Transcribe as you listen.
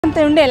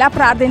మనసుంతా ఉండి ఎలా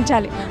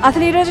ప్రార్థించాలి.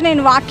 అసలు ఈరోజు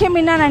నేను వాక్యం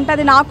విన్నానంటే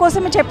అది నా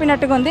కోసమే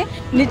చెప్పినట్టుగా ఉంది.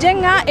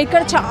 నిజంగా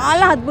ఇక్కడ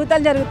చాలా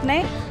అద్భుతాలు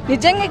జరుగుతున్నాయి.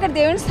 నిజంగా ఇక్కడ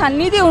దేవుని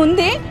సన్నిధి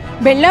ఉంది.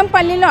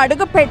 బెల్లంపల్లిలో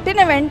అడుగు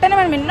పెట్టిన వెంటనే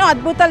మనం ఎన్నో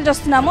అద్భుతాలు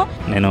చూస్తున్నాము.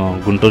 నేను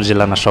గుంటూరు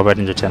జిల్లా నర్సాపేట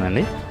నుంచి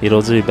వచ్చానండి.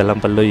 ఈరోజు ఈ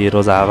బెల్లంపల్లిలో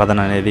ఈరోజు ఆరాధన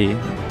అనేది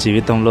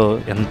జీవితంలో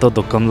ఎంతో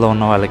దుఃఖంలో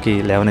ఉన్న వాళ్ళకి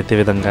లేవనెత్తే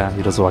విధంగా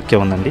ఈరోజు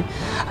వాక్యం ఉందండి.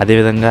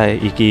 అదేవిధంగా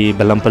ఈ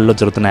బెల్లంపల్లిలో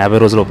జరుగుతున్న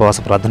 50 రోజుల ఉపవాస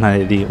ప్రార్థన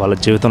అనేది వాళ్ళ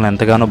జీవితంలో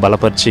ఎంతగానో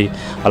బలపరిచి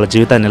వాళ్ళ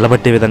జీవితాన్ని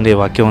నిలబెట్టే విధంగా ఈ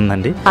వాక్యం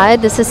ఉందండి. Hi,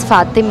 this is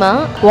Fatima.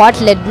 What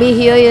led me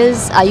here is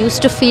I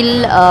used to feel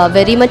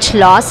very much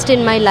lost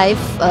in my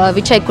life,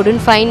 which I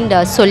couldn't find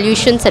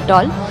solutions at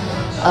all.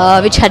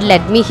 Which had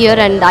led me here,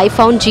 and I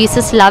found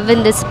Jesus' love in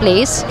this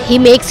place. He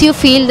makes you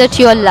feel that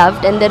you are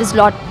loved, and there is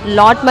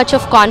lot much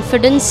of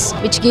confidence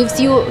which gives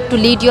you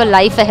to lead your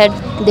life ahead.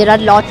 There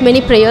are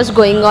many prayers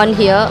going on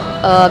here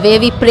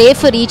where we pray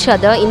for each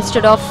other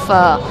instead of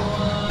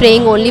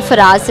praying only for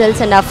ourselves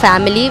and our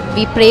family.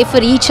 We pray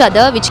for each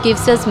other, which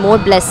gives us more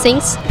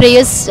blessings.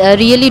 Prayers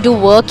really do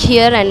work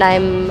here, and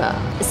I'm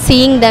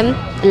seeing them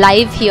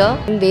live here.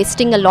 I'm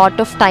wasting a lot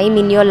of time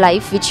in your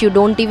life which you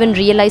don't even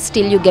realize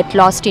till you get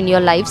lost in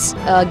your lives.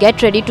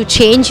 Get ready to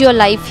change your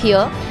life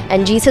here,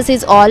 and Jesus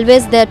is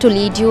always there to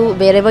lead you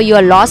wherever you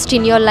are lost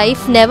in your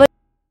life. Never